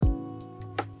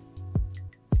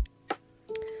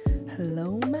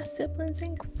Hello, my siblings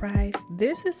in Christ.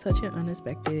 This is such an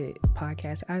unexpected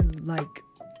podcast.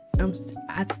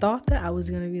 I thought that I was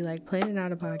gonna be planning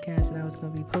out a podcast and I was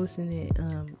gonna be posting it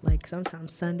sometime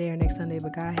Sunday or next Sunday,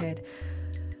 but God had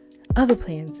other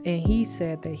plans and he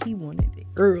said that he wanted it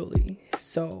early,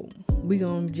 so we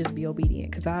gonna just be obedient,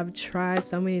 because I've tried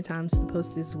so many times to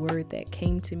post this word that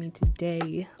came to me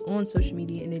today on social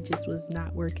media and it just was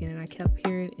not working, and I kept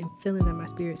hearing and feeling in my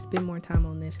spirit, spend more time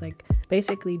on this,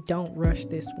 basically don't rush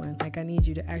this one. I need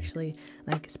you to actually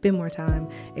spend more time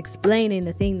explaining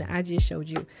the thing that I just showed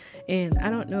you. And I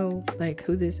don't know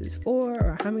who this is for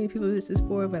or how many people this is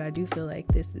for, but I do feel like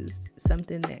this is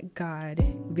something that God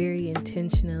very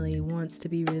intentionally wants to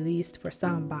be released for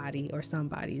somebody or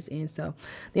somebody's. And so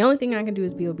the only thing I can do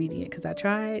is be obedient, because I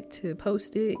tried to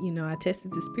post it, I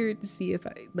tested the spirit to see if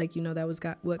that was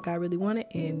what God really wanted,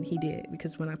 and he did,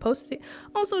 because when I posted it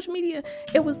on social media,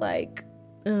 it was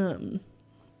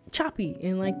choppy,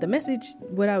 and the message,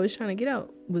 what I was trying to get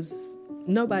out, was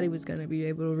nobody was going to be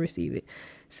able to receive it.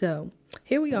 So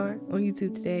here we are on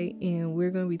YouTube today, and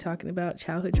we're going to be talking about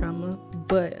childhood trauma.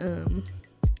 But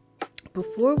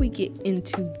before we get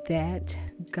into that,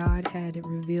 God had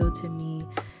revealed to me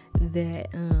that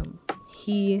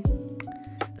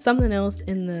something else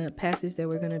in the passage that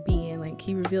we're going to be in,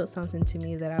 he revealed something to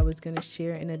me that I was going to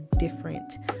share in a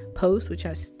different post, which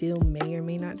I still may or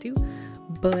may not do,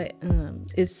 but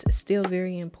it's still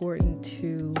very important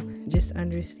to just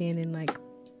understanding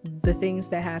the things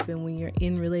that happen when you're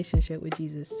in relationship with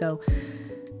Jesus. So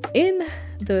in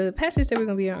the passage that we're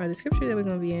going to be in, or the scripture that we're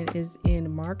going to be in, is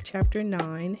in Mark chapter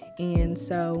 9. And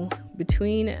so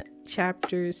between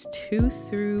chapters 2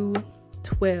 through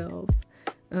 12,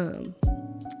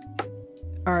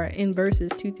 or in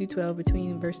verses 2 through 12,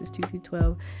 between verses 2 through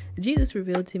 12, Jesus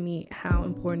revealed to me how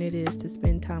important it is to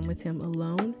spend time with him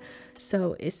alone.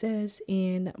 So it says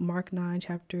in Mark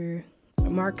chapter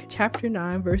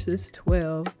 9 verses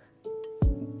 12,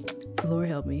 Lord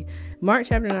help me. Mark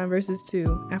chapter 9 verses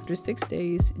 2, after 6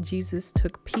 days, Jesus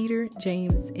took Peter,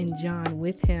 James, and John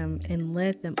with him and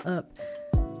led them up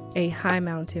a high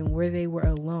mountain where they were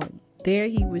alone. There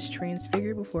he was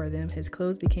transfigured before them. His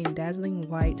clothes became dazzling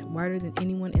white, whiter than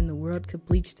anyone in the world could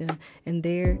bleach them. And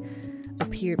there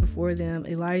appeared before them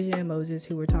Elijah and Moses,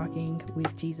 who were talking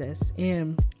with Jesus.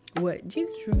 And what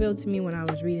Jesus revealed to me when I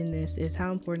was reading this is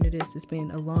how important it is to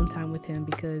spend alone time with him,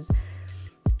 because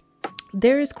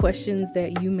there's questions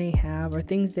that you may have, or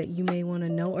things that you may want to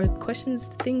know, or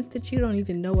things that you don't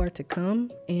even know are to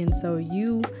come. And so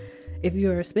if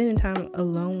you are spending time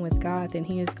alone with God, then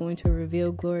he is going to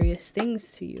reveal glorious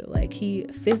things to you. He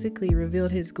physically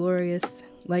revealed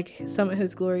some of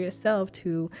his glorious self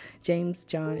to James,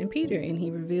 John, and Peter. And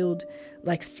he revealed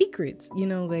secrets,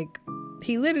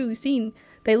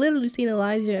 they literally seen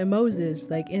Elijah and Moses,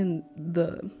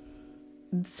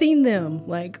 seen them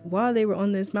while they were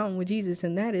on this mountain with Jesus.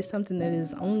 And that is something that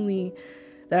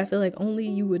I feel like only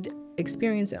you would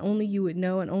experience, and only you would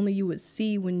know, and only you would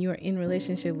see when you're in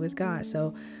relationship with God.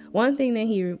 So one thing that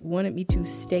he wanted me to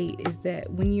state is that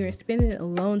when you're spending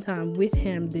alone time with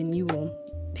him, then he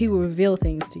will reveal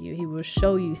things to you. He will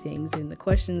show you things, and the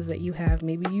questions that you have,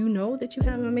 maybe you know that you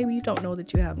have them, maybe you don't know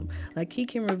that you have them. He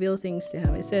can reveal things to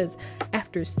him. It says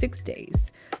after 6 days.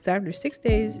 So after 6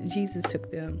 days, Jesus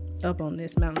took them up on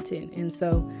this mountain. And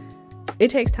so it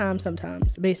takes time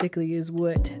sometimes, basically, is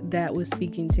what that was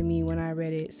speaking to me when I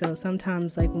read it. So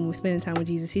sometimes, when we're spending time with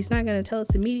Jesus, he's not going to tell us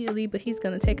immediately, but he's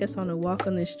going to take us on a walk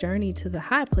on this journey to the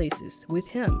high places with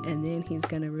him, and then he's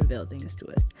going to reveal things to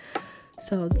us.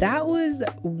 So that was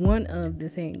one of the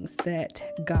things that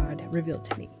God revealed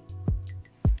to me.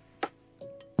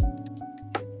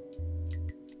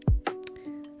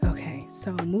 Okay,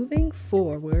 so moving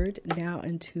forward now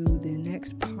into the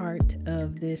next part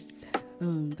of this,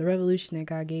 the revolution that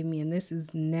God gave me, and this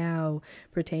is now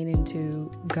pertaining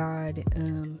to God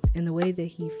and the way that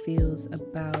he feels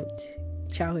about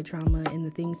childhood trauma and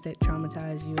the things that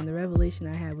traumatize you. And the revelation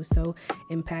I had was so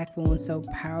impactful and so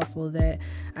powerful that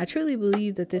I truly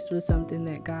believe that this was something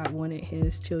that God wanted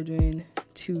his children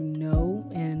to know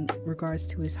in regards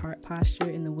to his heart posture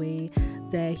and the way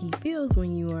that he feels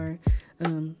when you are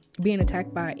being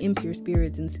attacked by impure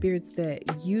spirits, and spirits that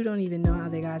you don't even know how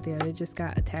they got there. They just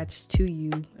got attached to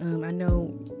you. I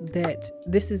know that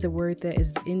this is a word that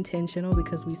is intentional,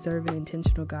 because we serve an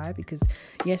intentional God, because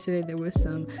yesterday there was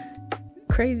some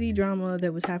crazy drama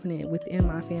that was happening within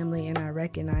my family, and I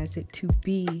recognized it to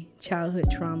be childhood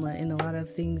trauma and a lot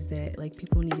of things that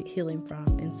people needed healing from.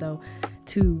 And so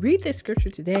to read this scripture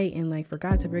today and for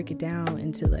God to break it down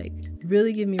and to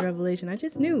really give me revelation, I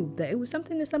just knew that it was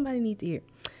something that somebody needed to hear.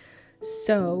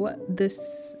 So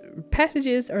this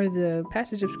passages, or the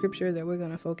passage of scripture that we're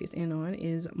going to focus in on,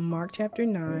 is Mark chapter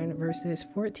 9 verses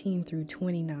 14 through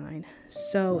 29.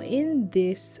 So in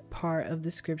this part of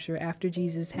the scripture, after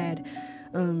Jesus had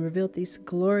revealed this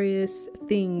glorious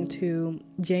thing to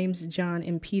James, John,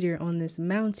 and Peter on this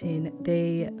mountain,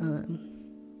 they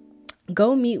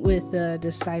go meet with the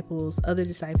other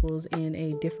disciples in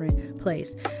a different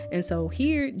place. And so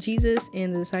here Jesus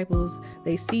and the disciples,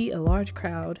 they see a large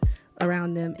crowd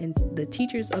around them and the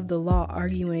teachers of the law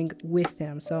arguing with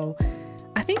them. So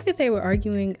I think that they were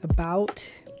arguing about,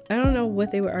 I don't know what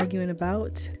they were arguing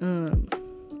about,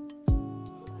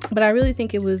 but I really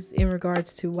think it was in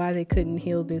regards to why they couldn't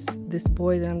heal this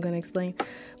boy that I'm going to explain.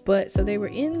 But so they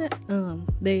were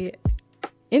they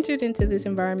entered into this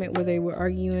environment where they were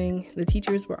arguing, the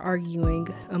teachers were arguing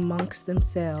amongst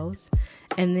themselves.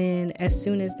 And then as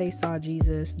soon as they saw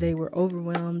Jesus, they were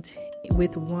overwhelmed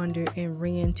with wonder and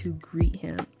ran to greet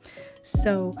him.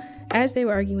 So as they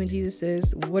were arguing, Jesus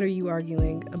says, "What are you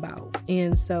arguing about?"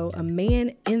 And so a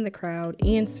man in the crowd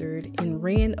answered and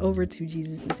ran over to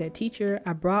Jesus and said, "Teacher,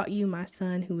 I brought you my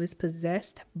son who is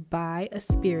possessed by a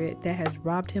spirit that has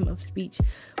robbed him of speech.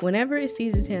 Whenever it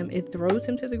seizes him, it throws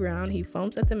him to the ground. He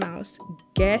foams at the mouth,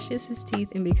 gashes his teeth,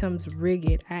 and becomes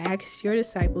rigid. I asked your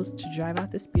disciples to drive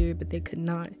out the spirit, but they could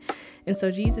not." And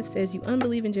so Jesus says, "You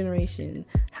unbelieving generation,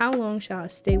 how long shall I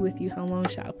stay with you? How long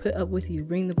shall I put up with you?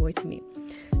 Bring the boy to me."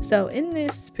 So in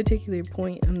this particular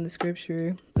point in the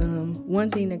scripture,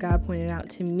 one thing that God pointed out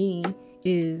to me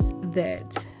is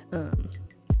that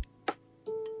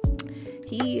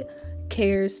he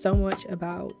cares so much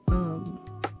about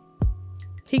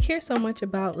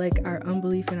like our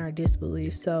unbelief and our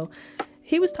disbelief. So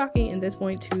he was talking at this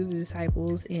point to the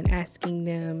disciples and asking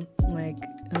them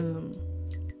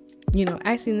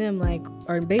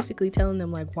or basically telling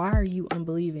them, like, why are you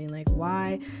unbelieving? Like,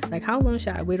 why? Like, how long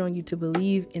should I wait on you to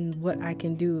believe in what I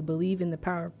can do? Believe in the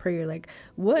power of prayer? Like,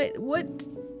 what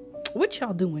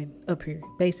y'all doing up here?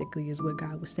 Basically, is what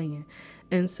God was saying.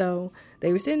 And so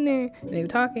they were sitting there and they were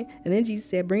talking, and then Jesus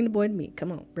said, "Bring the boy to me.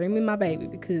 Come on, bring me my baby,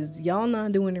 because y'all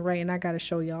not doing it right, and I gotta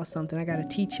show y'all something. I gotta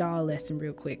teach y'all a lesson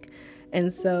real quick."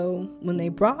 And so when they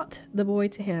brought the boy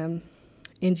to him,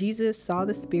 and Jesus saw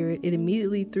the spirit, it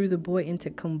immediately threw the boy into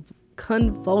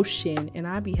convulsion. And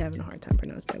I be having a hard time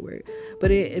pronouncing that word. But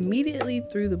it immediately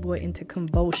threw the boy into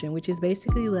convulsion, which is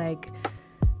basically like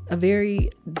a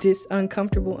very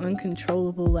uncomfortable,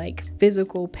 uncontrollable, like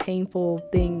physical, painful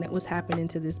thing that was happening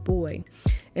to this boy.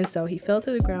 And so he fell to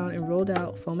the ground and rolled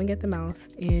out, foaming at the mouth.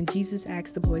 And Jesus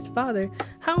asked the boy's father,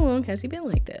 "How long has he been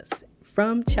like this?"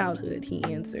 "From childhood," he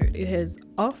answered. "It has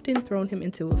often thrown him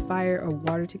into a fire or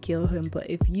water to kill him, but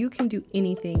if you can do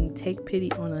anything, take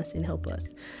pity on us and help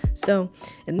us." So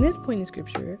in this point in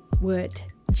scripture, what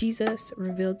Jesus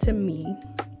revealed to me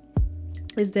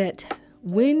is that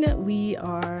when we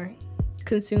are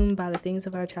consumed by the things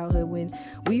of our childhood, when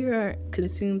we are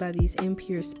consumed by these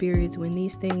impure spirits, when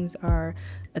these things are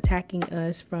attacking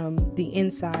us from the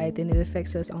inside, then it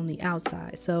affects us on the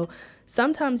outside. So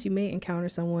sometimes you may encounter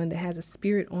someone that has a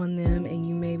spirit on them, and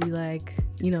you may be like,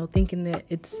 thinking that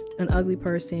it's an ugly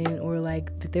person, or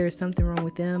like that there's something wrong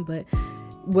with them. But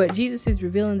what Jesus is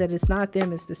revealing, that it's not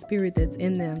them, it's the spirit that's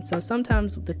in them. So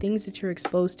sometimes the things that you're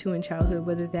exposed to in childhood,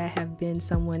 whether that have been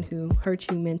someone who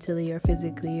hurt you mentally or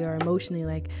physically or emotionally,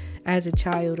 like as a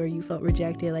child, or you felt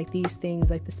rejected, like these things,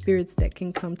 like the spirits that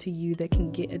can come to you, that can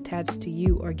get attached to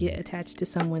you or get attached to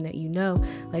someone that you know,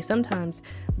 like sometimes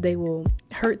they will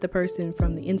hurt the person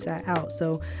from the inside out.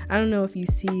 So I don't know if you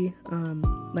see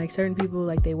like certain people,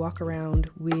 like they walk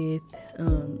around with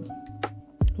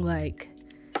like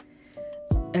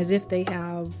as if they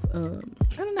have, I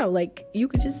don't know, like you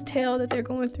could just tell that they're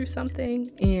going through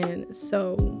something. And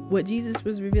so what Jesus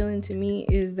was revealing to me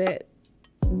is that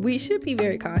we should be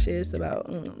very cautious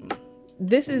about,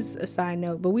 this is a side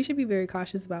note, but we should be very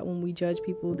cautious about when we judge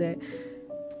people that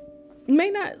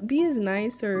may not be as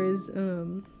nice or as,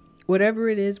 whatever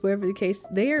it is, whatever the case,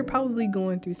 they are probably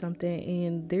going through something,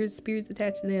 and there's spirits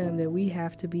attached to them that we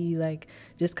have to be like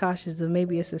just cautious of.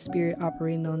 Maybe it's a spirit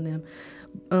operating on them.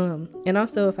 And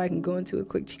also, if I can go into a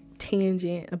quick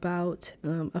tangent about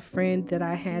a friend that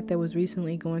I had that was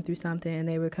recently going through something, and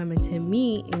they were coming to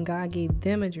me, and God gave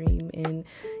them a dream, and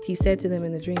he said to them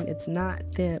in the dream, it's not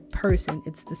the person,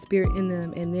 it's the spirit in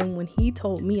them. And then when he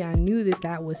told me, I knew that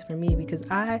that was for me, because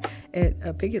I at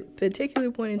a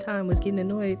particular point in time was getting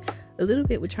annoyed a little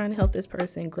bit with trying to help this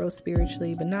person grow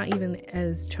spiritually, but not even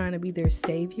as trying to be their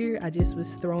savior. I just was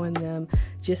throwing them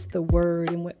just the word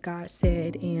and what God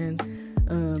said. And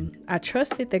I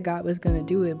trusted that God was going to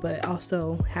do it, but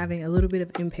also having a little bit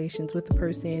of impatience with the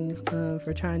person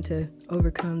for trying to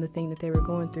overcome the thing that they were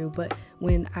going through. But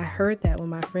when I heard that, when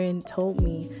my friend told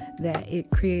me that, it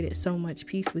created so much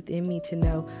peace within me to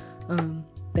know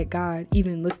that God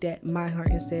even looked at my heart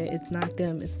and said, it's not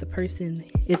them, it's the person,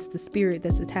 it's the spirit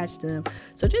that's attached to them.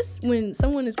 So just when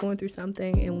someone is going through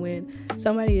something, and when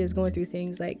somebody is going through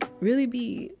things, like,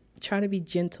 really try to be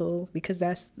gentle, because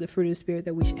that's the fruit of the spirit,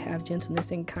 that we should have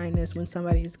gentleness and kindness when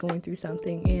somebody is going through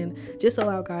something, and just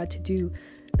allow God to do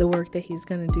the work that he's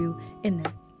going to do in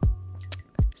them.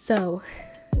 So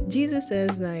Jesus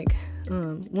says, like,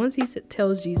 once he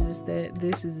tells Jesus that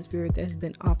this is the spirit that has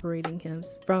been operating him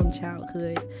from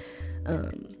childhood,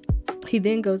 he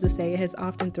then goes to say it has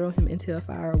often thrown him into a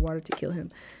fire or water to kill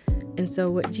him. And so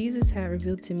what Jesus had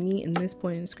revealed to me in this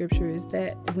point in scripture is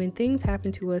that when things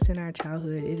happen to us in our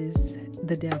childhood, it is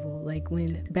the devil. Like,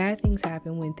 when bad things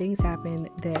happen, when things happen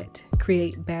that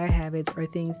create bad habits or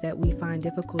things that we find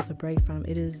difficult to break from,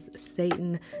 it is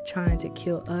Satan trying to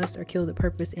kill us, or kill the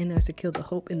purpose in us, or kill the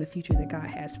hope in the future that God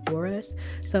has for us.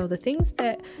 So the things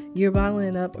that you're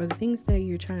bottling up, or the things that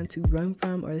you're trying to run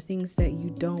from, or the things that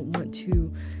you don't want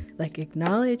to, like,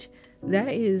 acknowledge,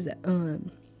 that is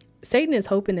Satan is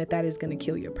hoping that is going to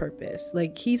kill your purpose.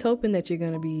 Like, he's hoping that you're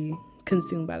going to be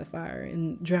consumed by the fire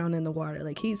and drown in the water.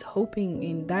 Like, he's hoping,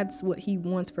 and that's what he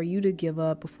wants for you to give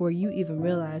up before you even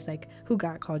realize, like, who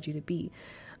God called you to be.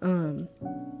 And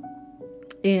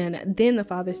then the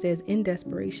Father says in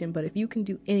desperation, but if you can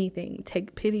do anything,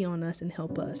 take pity on us and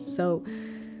help us. So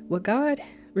what God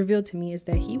revealed to me is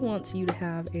that he wants you to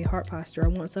have a heart posture, or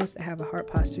wants us to have a heart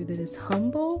posture that is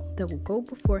humble, that will go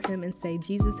before him and say,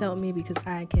 Jesus, help me, because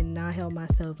I cannot help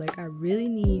myself. Like, I really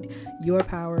need your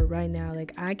power right now.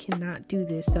 Like, I cannot do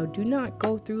this. So do not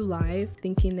go through life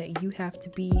thinking that you have to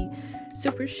be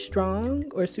super strong,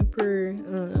 or super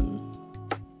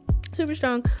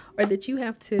strong, or that you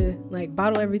have to, like,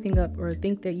 bottle everything up, or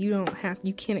think that you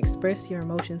can't express your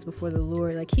emotions before the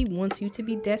Lord. Like, he wants you to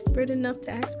be desperate enough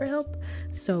to ask for help.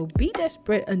 So be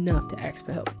desperate enough to ask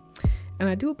for help. And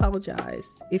I do apologize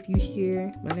if you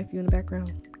hear my nephew in the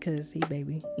background, because he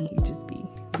baby, and he just be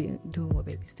doing what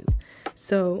babies do.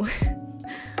 So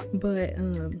but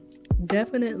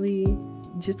definitely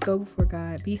just go before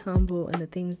God, be humble in the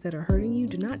things that are hurting you.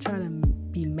 Do not try to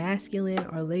be masculine,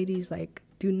 or ladies, like,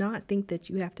 do not think that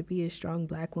you have to be a strong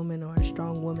black woman, or a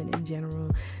strong woman in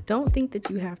general. Don't think that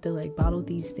you have to, like, bottle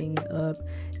these things up,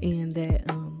 and that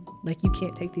like, you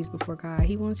can't take these before God.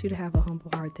 He wants you to have a humble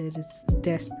heart that is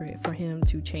desperate for him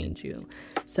to change you.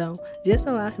 So just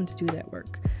allow him to do that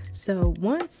work. So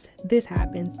once this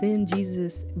happens, then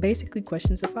Jesus basically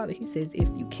questions the Father. He says, if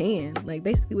you can, like,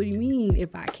 basically, what do you mean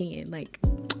if I can? Like,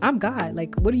 I'm God.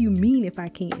 Like, what do you mean if I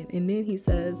can? And then he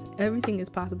says, everything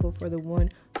is possible for the one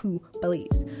who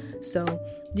believes. So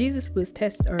Jesus was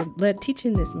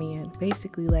teaching this man,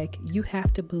 basically, like, you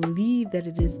have to believe that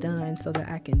it is done so that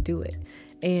I can do it.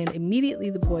 And immediately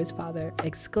the boy's father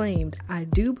exclaimed, I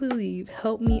do believe,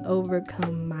 help me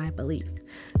overcome my belief.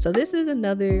 So this is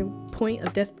another point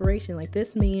of desperation. Like,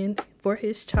 this man, for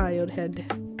his child,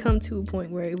 had come to a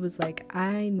point where it was like,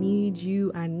 I need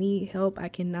you, I need help, I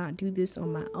cannot do this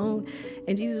on my own.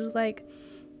 And Jesus was like,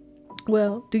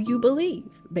 well, do you believe?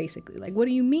 Basically, like, what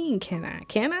do you mean, can I?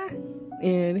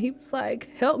 And he was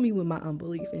like, help me with my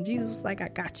unbelief. And Jesus was like, I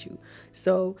got you.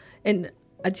 So, and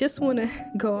I just want to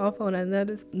go off on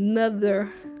another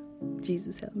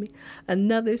Jesus help me,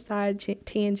 another side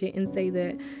tangent, and say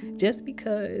that just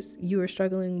because you are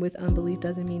struggling with unbelief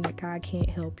doesn't mean that God can't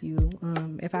help you.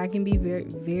 If I can be very,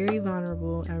 very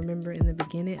vulnerable, I remember in the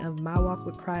beginning of my walk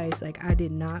with Christ, like, I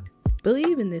did not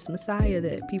believe in this Messiah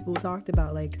that people talked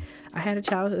about. Like, I had a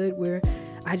childhood where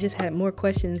I just had more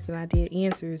questions than I did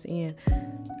answers, and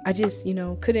I just,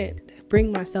 couldn't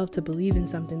bring myself to believe in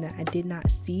something that I did not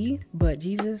see. But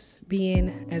Jesus,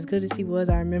 being as good as he was,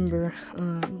 I remember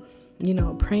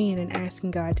praying and asking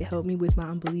God to help me with my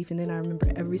unbelief. And then I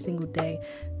remember every single day,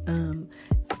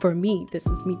 for me, this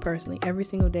is me personally, every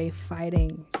single day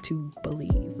fighting to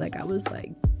believe. Like, I was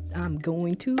like, I'm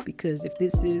going to, because if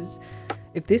this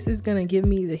is going to give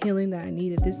me the healing that I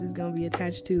need, if this is going to be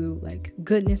attached to, like,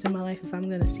 goodness in my life, if I'm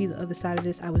going to see the other side of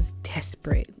this, I was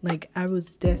desperate. Like, I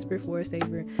was desperate for a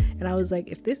savior. And I was like,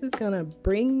 if this is going to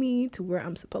bring me to where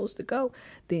I'm supposed to go,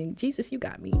 then Jesus, you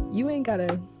got me. You ain't got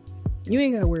to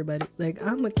worry about it. Like,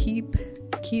 I'm going to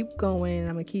keep going.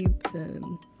 I'm going to keep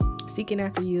seeking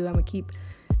after you. I'm going to keep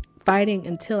fighting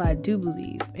until I do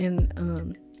believe.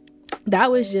 And,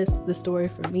 that was just the story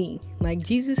for me. Like,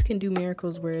 Jesus can do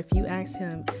miracles where if you ask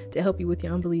him to help you with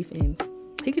your unbelief, and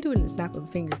he could do it in the snap of a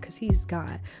finger because he's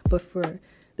God. But for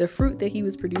the fruit that he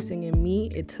was producing in me,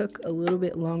 it took a little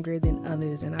bit longer than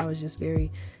others. And I was just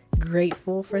very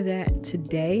grateful for that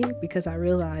today, because I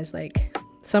realized like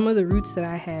some of the roots that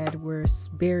I had were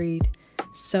buried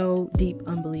so deep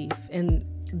unbelief. And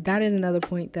that is another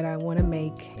point that I want to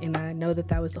make, and I know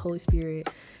that was the Holy Spirit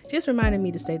just reminded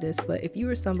me to say this. But if you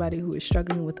are somebody who is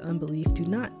struggling with unbelief, do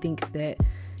not think that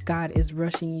God is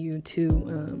rushing you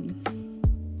to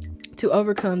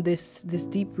overcome this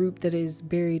deep root that is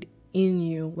buried in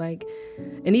you. Like,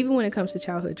 and even when it comes to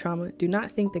childhood trauma, do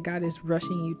not think that God is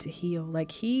rushing you to heal. Like,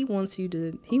 he wants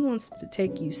to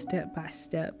take you step by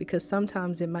step, because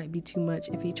sometimes it might be too much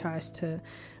if he tries to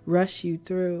rush you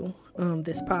through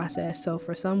this process. So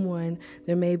for someone,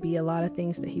 there may be a lot of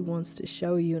things that he wants to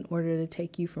show you in order to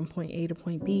take you from point A to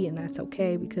point B, and that's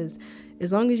okay, because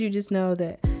as long as you just know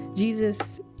that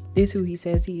Jesus is who he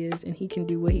says he is, and he can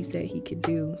do what he said he could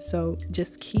do. So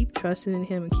just keep trusting in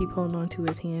him and keep holding on to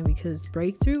his hand, because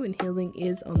breakthrough and healing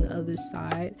is on the other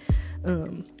side.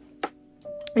 And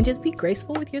just be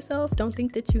graceful with yourself. Don't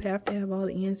think that you have to have all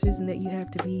the answers, and that you have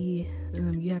to be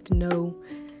you have to know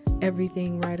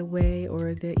everything right away,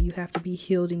 or that you have to be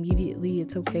healed immediately.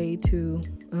 It's okay to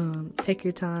take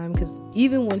your time, because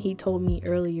even when he told me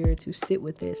earlier to sit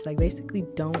with this, like, basically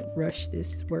don't rush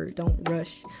this word, don't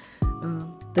rush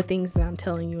the things that I'm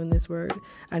telling you in this word,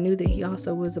 I knew that he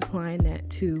also was applying that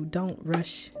to don't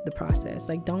rush the process.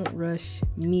 Like, don't rush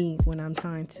me when I'm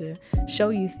trying to show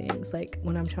you things, like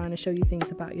when I'm trying to show you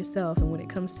things about yourself. And when it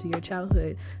comes to your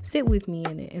childhood, sit with me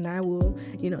in it, and I will,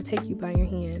 take you by your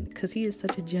hand, because he is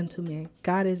such a gentleman.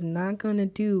 God is not going to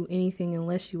do anything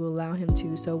unless you allow him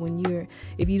to. So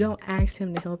if you don't ask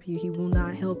him to help you, he will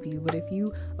not help you. But if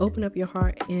you open up your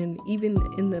heart, and even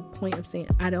in the point of saying,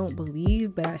 I don't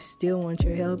believe, but I still want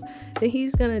your help, then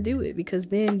he's gonna do it, because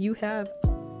then you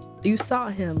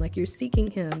sought him, like you're seeking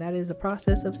him. That is a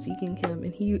process of seeking him,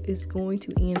 and he is going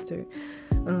to answer.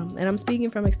 And I'm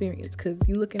speaking from experience, because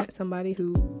you're looking at somebody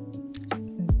who,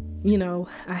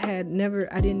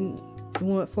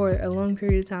 for a long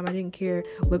period of time, I didn't care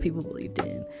what people believed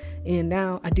in, and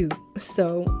now I do.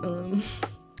 So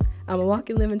I'm a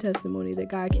walking, living testimony that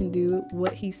God can do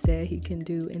what he said he can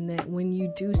do, and that when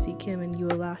you do seek him and you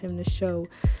allow him to show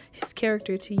his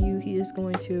character to you, he's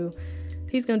going to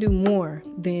do more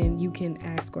than you can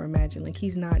ask or imagine. Like,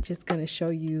 he's not just going to show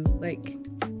you like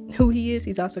who he is,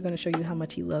 he's also going to show you how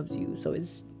much he loves you. So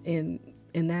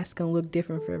and that's going to look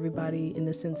different for everybody, in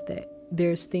the sense that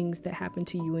there's things that happen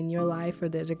to you in your life, or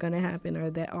that are going to happen,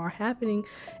 or that are happening,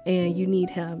 and you need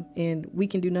him, and we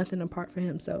can do nothing apart from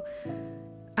him. So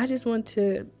I just want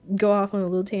to go off on a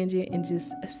little tangent and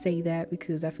just say that,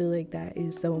 because I feel like that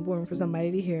is so important for somebody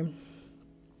to hear.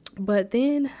 But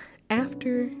then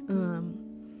after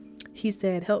he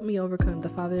said, help me overcome, the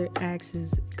Father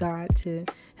asks God to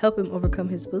help him overcome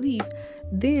his belief.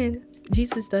 Then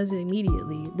Jesus does it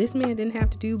immediately. This man didn't have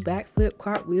to do backflip,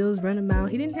 cartwheels, run a mile.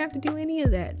 He didn't have to do any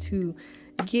of that to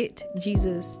get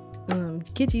Jesus'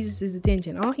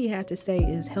 attention. All he had to say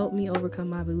is, help me overcome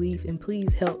my belief, and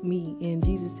please help me. And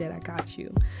Jesus said, I got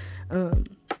you.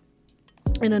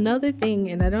 And another thing,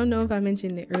 and I don't know if I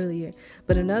mentioned it earlier,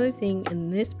 but another thing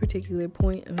in this particular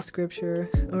point of scripture,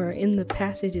 or in the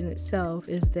passage in itself,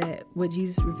 is that what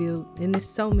Jesus revealed, and there's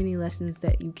so many lessons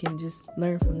that you can just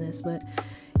learn from this, but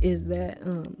is that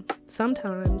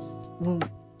sometimes when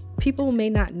people may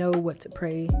not know what to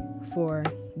pray for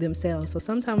themselves. So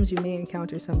sometimes you may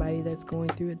encounter somebody that's going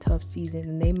through a tough season,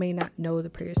 and they may not know the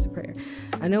prayers to prayer.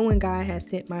 I know when God has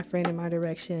sent my friend in my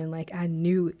direction, like, I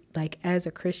knew, like, as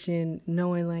a Christian,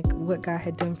 knowing like what God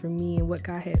had done for me and what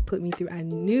God had put me through, I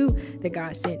knew that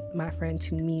God sent my friend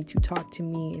to me to talk to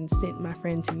me, and sent my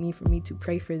friend to me for me to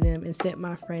pray for them, and sent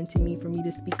my friend to me for me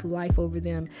to speak life over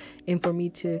them, and for me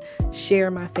to share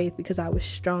my faith, because I was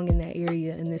strong in that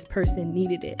area and this person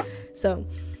needed it. So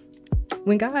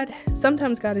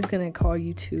sometimes God is going to call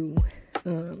you to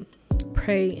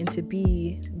pray and to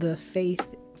be the faith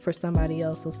for somebody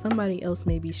else. So somebody else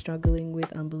may be struggling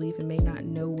with unbelief and may not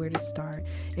know where to start,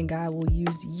 and God will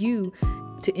use you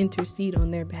to intercede on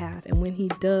their behalf. And when he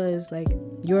does, like,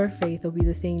 your faith will be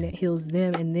the thing that heals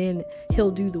them, and then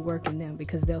he'll do the work in them,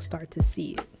 because they'll start to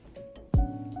see it.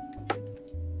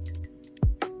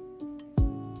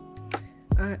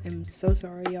 I am so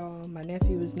sorry, y'all. My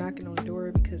nephew was knocking on the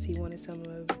door because he wanted some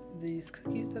of these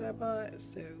cookies that I bought,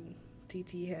 so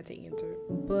TT had to answer.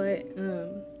 But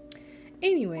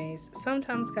anyways,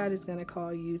 sometimes God is going to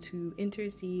call you to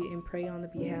intercede and pray on the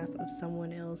behalf of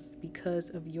someone else,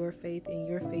 because of your faith, and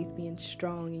your faith being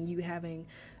strong, and you having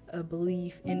a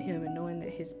belief in him, and knowing that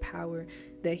his power,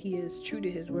 that he is true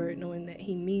to his word, knowing that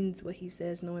he means what he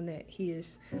says, knowing that he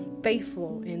is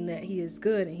faithful and that he is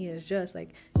good and he is just.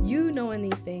 Like, you knowing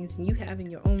these things and you having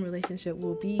your own relationship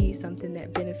will be something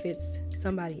that benefits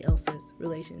somebody else's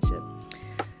relationship.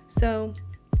 So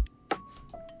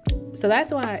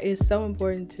that's why it's so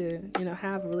important to,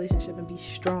 have a relationship and be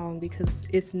strong, because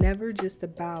it's never just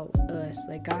about us.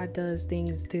 Like, God does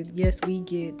things to, yes, we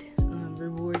get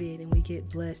rewarded and we get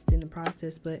blessed in the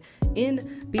process, but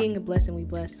in being a blessing, we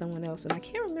bless someone else. And I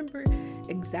can't remember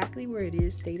exactly where it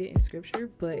is stated in scripture,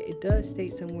 but it does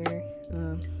state somewhere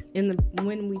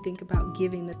when we think about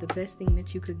giving, that the best thing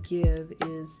that you could give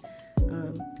is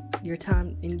your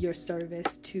time and your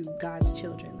service to God's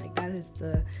children. Like, that is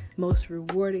the most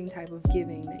rewarding type of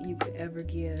giving that you could ever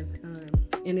give,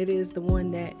 and it is the one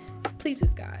that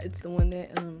pleases God. It's the one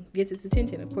that gets his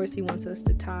attention. Of course, he wants us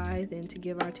to tithe and to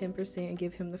give our 10% and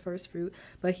give him the first fruit,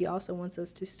 but he also wants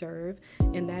us to serve,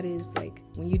 and that is, like,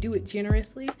 when you do it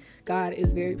generously, God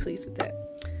is very pleased with that.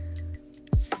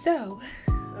 So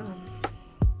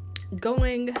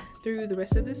going through the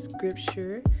rest of the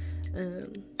scripture,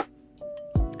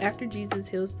 after Jesus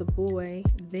heals the boy,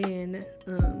 then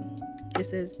it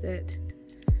says that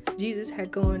Jesus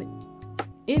had gone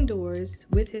indoors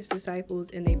with his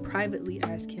disciples and they privately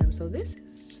asked him. So this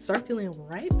is circling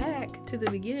right back to the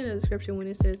beginning of the scripture when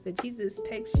it says that Jesus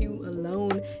takes you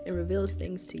alone and reveals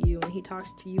things to you, and he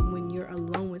talks to you when you're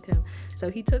alone with him. So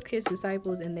he took his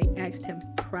disciples and they asked him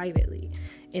privately,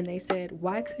 and they said,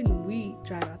 "Why couldn't we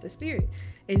drive out the spirit?"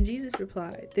 And Jesus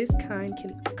replied, "This kind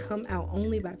can come out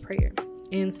only by prayer."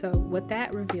 And so what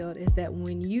that revealed is that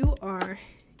when you are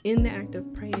in the act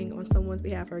of praying on someone's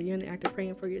behalf, or you're in the act of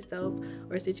praying for yourself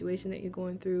or a situation that you're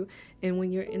going through, and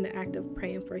when you're in the act of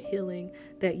praying for healing,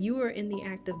 that you are in the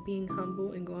act of being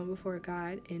humble and going before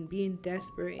God and being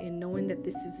desperate and knowing that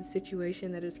this is a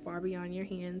situation that is far beyond your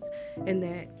hands, and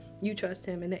that you trust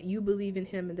him and that you believe in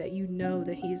him and that you know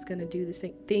that he's going to do the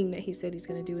same thing that he said he's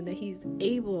going to do, and that he's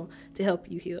able to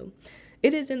help you heal.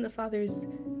 It is the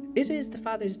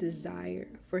Father's desire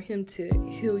for him to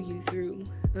heal you through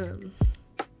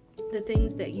the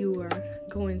things that you are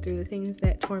going through, the things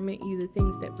that torment you, the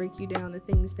things that break you down, the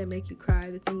things that make you cry,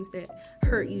 the things that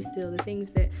hurt you still, the things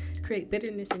that create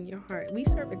bitterness in your heart. We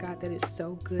serve a God that is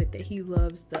so good that he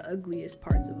loves the ugliest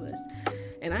parts of us.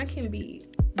 And I can be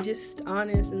just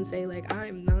honest and say, like,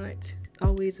 I'm not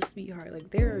always a sweetheart.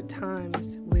 Like, there are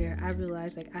times where I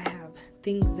realize, like, I have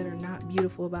things that are not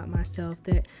beautiful about myself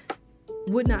that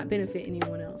would not benefit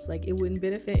anyone else. Like, it doesn't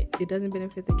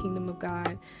benefit the kingdom of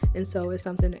God. And so it's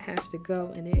something that has to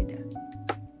go, and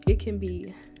it can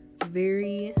be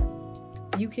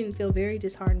you can feel very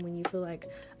disheartened when you feel like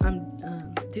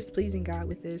I'm displeasing God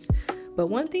with this. But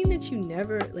one thing that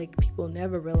people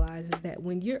never realize is that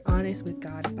when you're honest with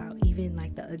God about even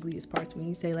like the ugliest parts, when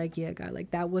you say like, yeah, God,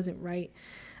 like that wasn't right,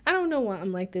 I don't know why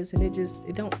I'm like this, and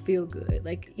it don't feel good.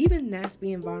 Like, even that's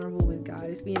being vulnerable with God.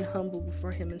 It's being humble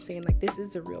before him and saying, like, this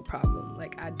is a real problem.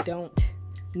 Like, I don't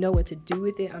know what to do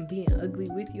with it. I'm being ugly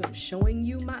with you. I'm showing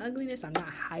you my ugliness. I'm not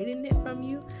hiding it from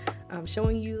you. I'm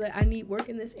showing you that I need work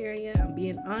in this area. I'm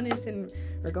being honest in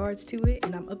regards to it,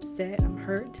 and I'm upset. I'm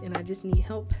hurt, and I just need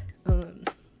help.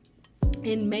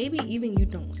 And maybe even you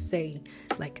don't say,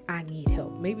 like, I need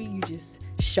help. Maybe you just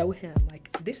show him,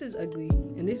 like, this is ugly,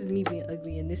 and this is me being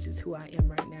ugly, and this is who I am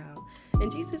right now.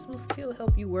 And Jesus will still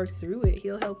help you work through it.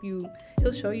 He'll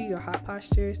show you your heart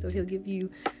posture, so he'll give you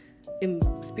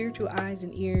spiritual eyes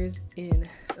and ears, and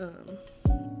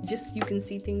just you can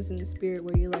see things in the spirit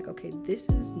where you're like, okay, this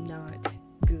is not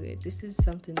good. This is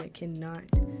something that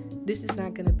this is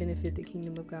not going to benefit the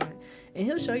kingdom of God. And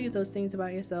he'll show you those things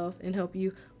about yourself and help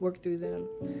you work through them.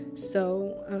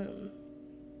 So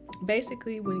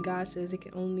basically, when God says it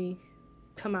can only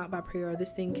come out by prayer, or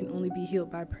this thing can only be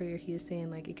healed by prayer, he is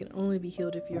saying, like, it can only be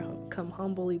healed if you come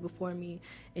humbly before me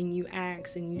and you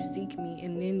ask and you seek me,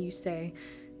 and then you say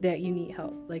that you need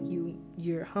help. Like,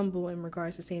 you're humble in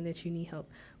regards to saying that you need help,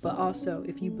 but also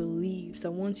if you believe. So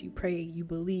once you pray, you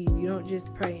believe. You don't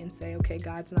just pray and say, okay,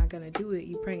 God's not gonna do it.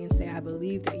 You pray and say, I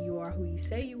believe that you are who you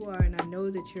say you are, and I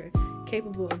know that you're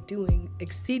capable of doing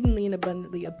exceedingly and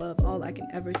abundantly above all I can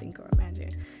ever think or imagine.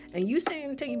 And you say it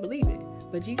until you believe it.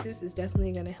 But Jesus is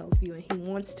definitely gonna help you, and he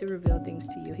wants to reveal things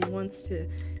to you. He wants to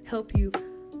help you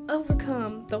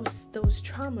overcome those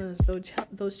traumas,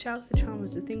 those childhood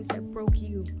traumas, the things that broke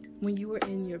you when you were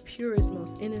in your purest,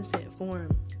 most innocent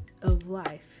form of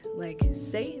life. Like,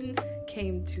 Satan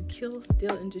came to kill,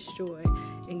 steal, and destroy,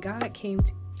 and God came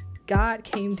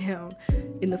down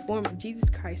in the form of Jesus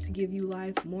Christ to give you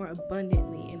life more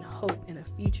abundantly and hope and a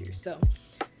future. So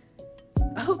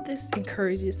I hope this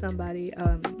encourages somebody.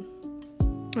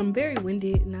 I'm very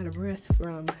winded and out of breath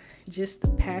from just the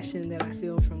passion that I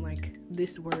feel from like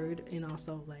this word, and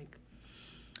also like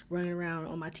running around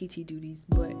on my TT duties.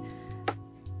 But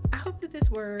I hope that this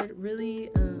word really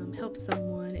helps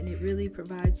someone, and it really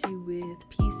provides you with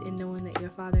peace in knowing that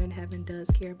your Father in heaven does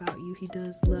care about you. He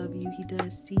does love you. He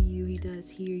does see you. He does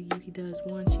hear you. He does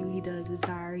want you. He does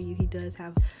desire you. He does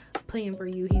have a plan for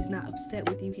you. He's not upset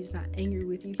with you. He's not angry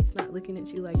with you. He's not looking at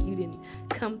you like you didn't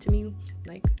come to me.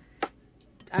 Like,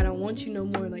 I don't want you no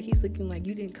more. Like, he's looking like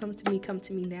you didn't come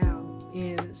to me now.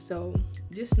 And so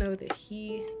just know that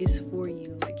he is for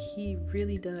you. Like, he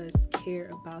really does care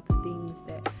about the things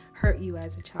that hurt you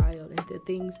as a child and the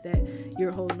things that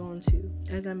you're holding on to.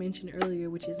 As I mentioned earlier,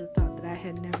 which is a thought that I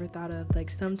had never thought of, like,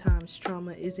 sometimes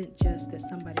trauma isn't just that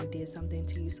somebody did something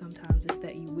to you. Sometimes it's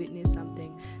that you witnessed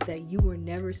something that you were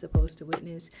never supposed to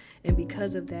witness, and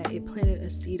because of that, it planted a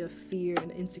seed of fear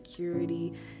and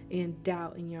insecurity and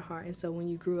doubt in your heart. And so when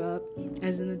you grew up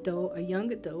as an adult, a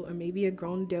young adult, or maybe a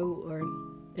grown adult or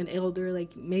an elder,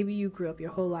 like maybe you grew up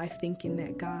your whole life thinking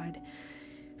that God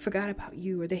forgot about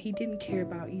you, or that he didn't care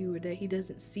about you, or that he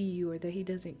doesn't see you, or that he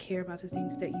doesn't care about the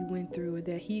things that you went through, or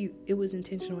that it was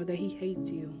intentional, or that he hates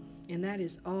you. And that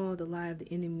is all the lie of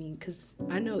the enemy, because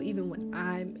I know even when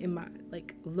I'm in my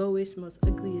like lowest, most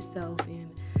ugliest self,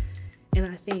 and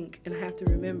I think, and I have to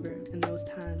remember in those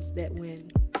times that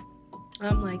when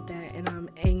I'm like that and I'm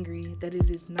angry, that it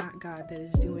is not God that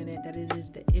is doing it, that it is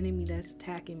the enemy that's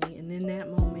attacking me. And in that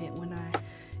moment, when I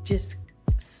just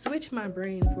switch my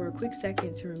brain for a quick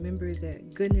second to remember the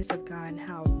goodness of God and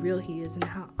how real he is and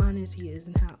how honest he is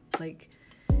and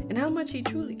how much he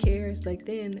truly cares, like,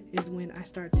 then is when I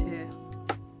start to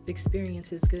experience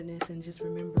his goodness, and just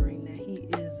remembering that he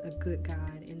is a good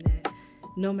God, and that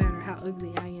no matter how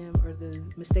ugly I am, or the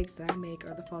mistakes that I make,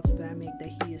 or the faults that I make, that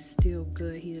he is still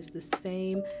good. He is the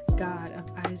same God of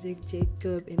Isaac,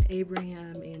 Jacob, and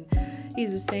Abraham, and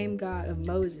he's the same God of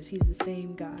Moses. He's the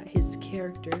same God. His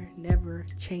character never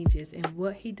changes, and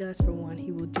what he does for one,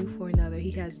 he will do for another.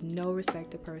 He has no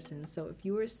respect to persons. So if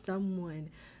you are someone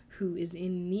who is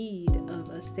in need of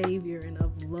a savior and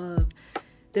of love,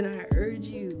 then I urge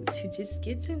you to just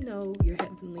get to know your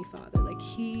Heavenly Father. Like,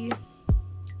 he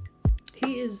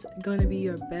is going to be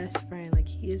your best friend. Like,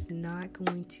 he is not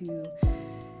going to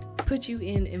put you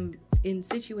in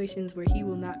situations where he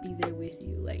will not be there with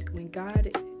you. Like, when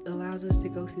God allows us to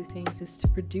go through things, it's to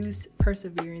produce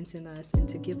perseverance in us and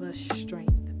to give us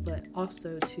strength, but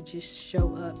also to just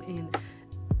show up and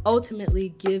ultimately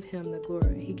give him the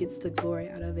glory. He gets the glory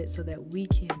out of it so that we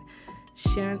can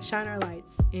shine our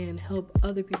lights and help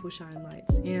other people shine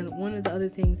lights. And one of the other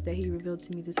things that he revealed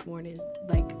to me this morning is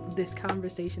like this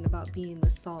conversation about being the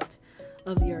salt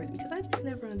of the earth, because I just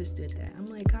never understood that. I'm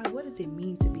like, God, what does it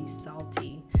mean to be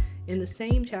salty? In the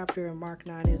same chapter of Mark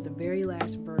 9 is the very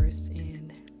last verse, and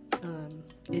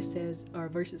it says, or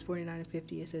verses 49 and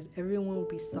 50, it says, everyone will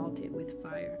be salted with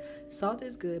fire. Salt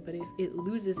is good, but if it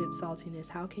loses its saltiness,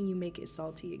 how can you make it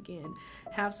salty again?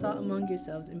 Have salt among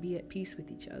yourselves and be at peace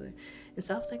with each other. And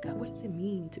so I was like, God, what does it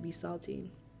mean to be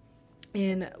salty?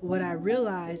 And what I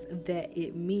realized that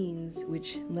it means,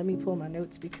 which, let me pull my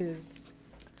notes because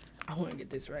I want to get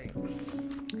this right.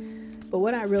 But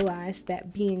what I realized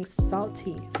that being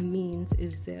salty means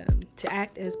is to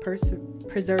act as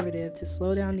preservative, to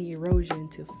slow down the erosion,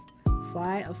 to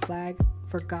fly a flag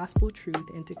for gospel truth,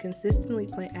 and to consistently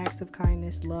plant acts of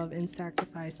kindness, love, and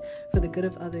sacrifice for the good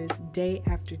of others day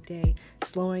after day,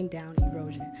 slowing down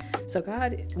erosion. So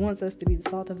God wants us to be the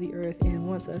salt of the earth and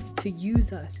wants us to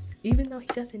use us, even though he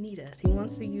doesn't need us. He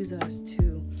wants to use us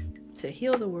to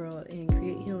heal the world and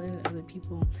create healing in other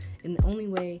people. And the only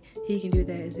way he can do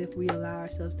that is if we allow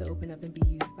ourselves to open up and be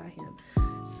used by him.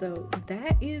 So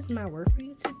that is my word for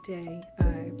you today.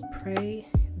 I pray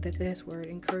that this word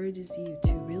encourages you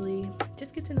to really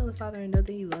just get to know the Father and know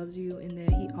that he loves you, and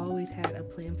that he always had a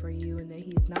plan for you, and that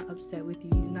he's not upset with you,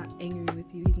 he's not angry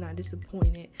with you, he's not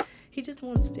disappointed. He just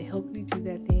wants to help you through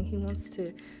that thing. He wants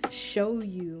to show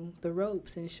you the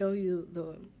ropes and show you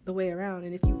the way around.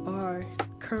 And if you are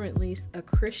currently a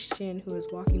Christian who is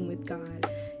walking with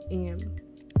God and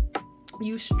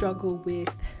you struggle with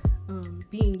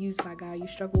being used by God, you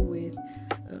struggle with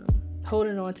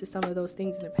holding on to some of those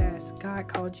things in the past, God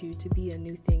called you to be a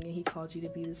new thing, and he called you to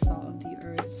be the salt of the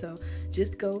earth. So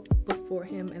just go before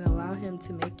him and allow him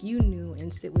to make you new,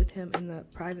 and sit with him in the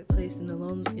private place, in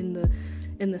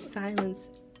the silence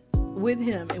with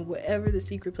him, and whatever the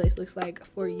secret place looks like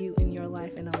for you in your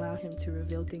life, and allow him to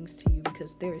reveal things to you,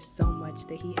 because there is so much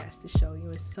that he has to show you,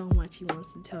 and so much he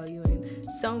wants to tell you,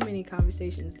 and so many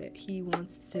conversations that he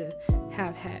wants to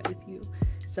have had with you.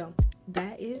 So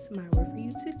that is my word for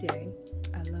you today.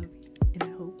 I love you, and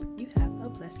I hope you have a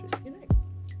blessed rest of your night.